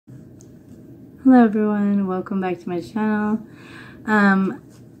Hello everyone, welcome back to my channel.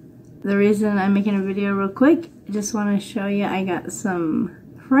 The reason I'm making a video real quick, I just want to show you I got some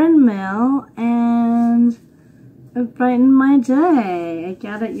friend mail and it brightened my day. I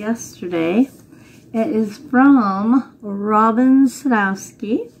got it yesterday. It is from Robin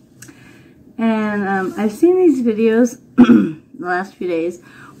Sadowsky. And I've seen these videos the last few days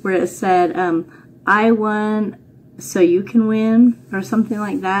where it said, I won so you can win, or something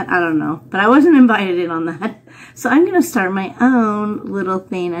like that. I don't know, but I wasn't invited in on that. So I'm going to start my own little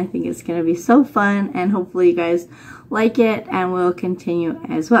thing. I think it's going to be so fun, and hopefully you guys like it and will continue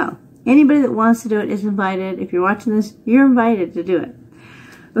as well. Anybody that wants to do it is invited. If you're watching this, you're invited to do it.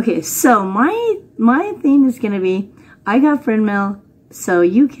 Okay, so my thing is going to be, I got friend mail, so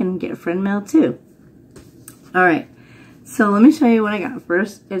you can get friend mail too. All right. So let me show you what I got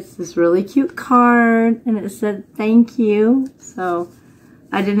first. It's this really cute card, and it said thank you. So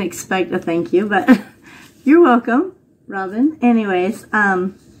I didn't expect a thank you, but you're welcome, Robin. Anyways,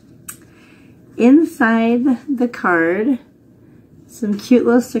 inside the card, some cute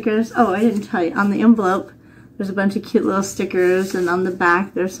little stickers. Oh, I didn't tell you. On the envelope, there's a bunch of cute little stickers, and on the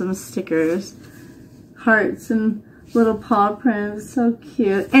back, there's some stickers. Hearts and little paw prints. So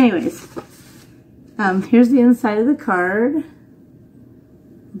cute. Anyways. Here's the inside of the card. I'll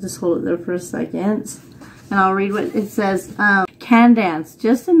just hold it there for a second. And I'll read what it says. Candance,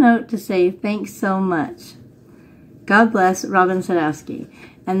 just a note to say thanks so much. God bless, Robin Sadowsky.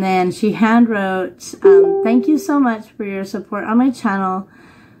 And then she hand wrote, thank you so much for your support on my channel.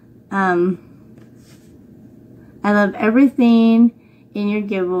 I love everything in your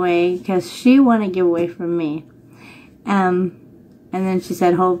giveaway because she won a giveaway from me. And then she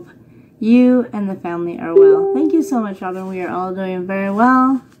said, hope you and the family are well. Thank you so much, Robin. We are all doing very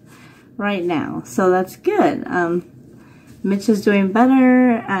well right now. So that's good. Mitch is doing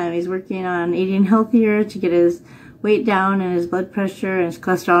better. He's working on eating healthier to get his weight down and his blood pressure and his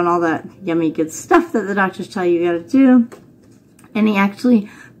cholesterol and all that yummy good stuff that the doctors tell you gotta do. And he actually,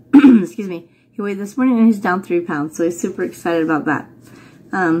 excuse me, he weighed this morning and he's down 3 pounds. So he's super excited about that.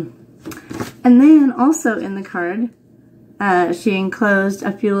 And then also in the card, she enclosed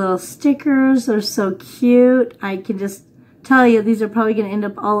a few little stickers. They're so cute. I can just tell you, these are probably going to end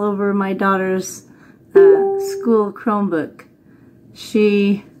up all over my daughter's school Chromebook.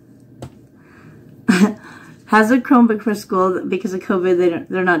 She has a Chromebook for school because of COVID.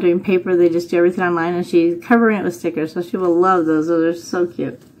 They're not doing paper. They just do everything online, and she's covering it with stickers. So she will love those. Those are so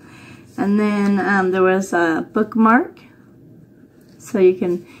cute. And then there was a bookmark, so you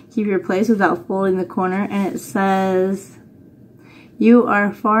can keep your place without folding the corner. And it says, you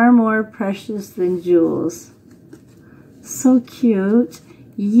are far more precious than jewels. So cute.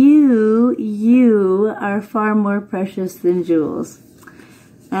 You are far more precious than jewels.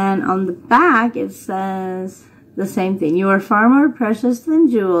 And on the back it says the same thing. You are far more precious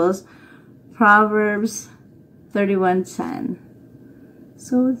than jewels. Proverbs 31:10.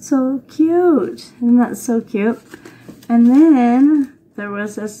 So it's so cute. Isn't that so cute? And then there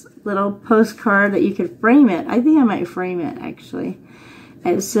was this little postcard that you could frame it. I think I might frame it, actually.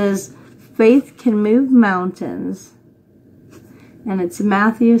 It says, faith can move mountains. And it's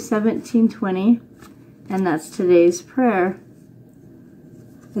Matthew 17:20. And that's today's prayer.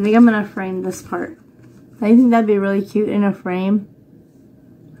 I think I'm going to frame this part. I think that'd be really cute in a frame.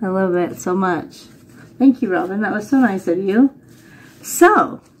 I love it so much. Thank you, Robin. That was so nice of you.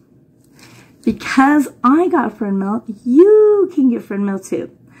 So, because I got friend mail, you can get friend mail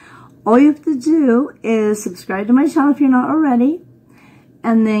too. All you have to do is subscribe to my channel if you're not already.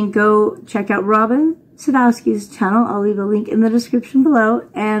 And then go check out Robin Sadowsky's channel. I'll leave a link in the description below.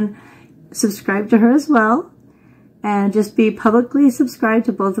 And subscribe to her as well. And just be publicly subscribed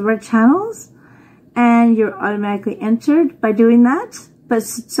to both of our channels. And you're automatically entered by doing that. But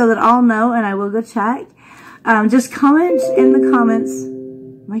so that I'll know and I will go check. Just comment in the comments.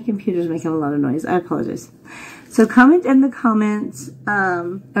 My computer's making a lot of noise. I apologize. So comment in the comments.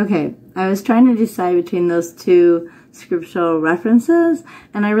 Okay, I was trying to decide between those two scriptural references,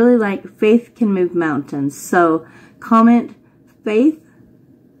 and I really like faith can move mountains. So comment faith,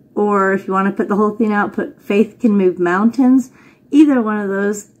 or if you want to put the whole thing out, put faith can move mountains. Either one of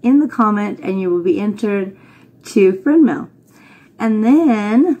those in the comment, and you will be entered to friend mail. And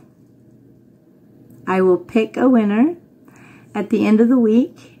then I will pick a winner at the end of the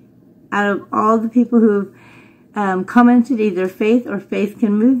week out of all the people who have commented either faith or faith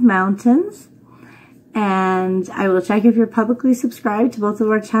can move mountains. And I will check if you're publicly subscribed to both of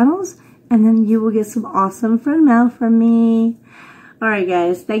our channels, and then you will get some awesome friend mail from me. Alright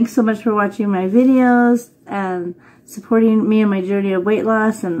guys, thanks so much for watching my videos, and supporting me in my journey of weight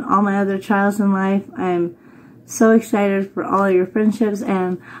loss and all my other trials in life. I'm so excited for all of your friendships,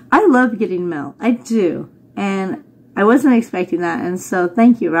 and I love getting mail. I do. And I wasn't expecting that, and so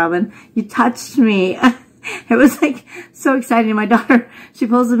thank you, Robin. You touched me. It was like so exciting. My daughter, she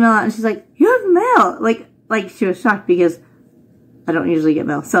pulls the mail out and she's like, "You have mail." Like she was shocked because I don't usually get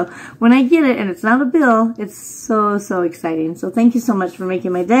mail. So when I get it and it's not a bill, it's so, so exciting. So thank you so much for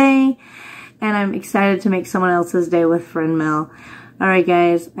making my day. And I'm excited to make someone else's day with friend mail. All right,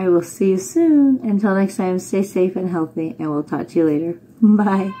 guys, I will see you soon. Until next time, stay safe and healthy, and we'll talk to you later.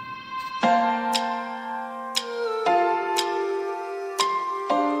 Bye.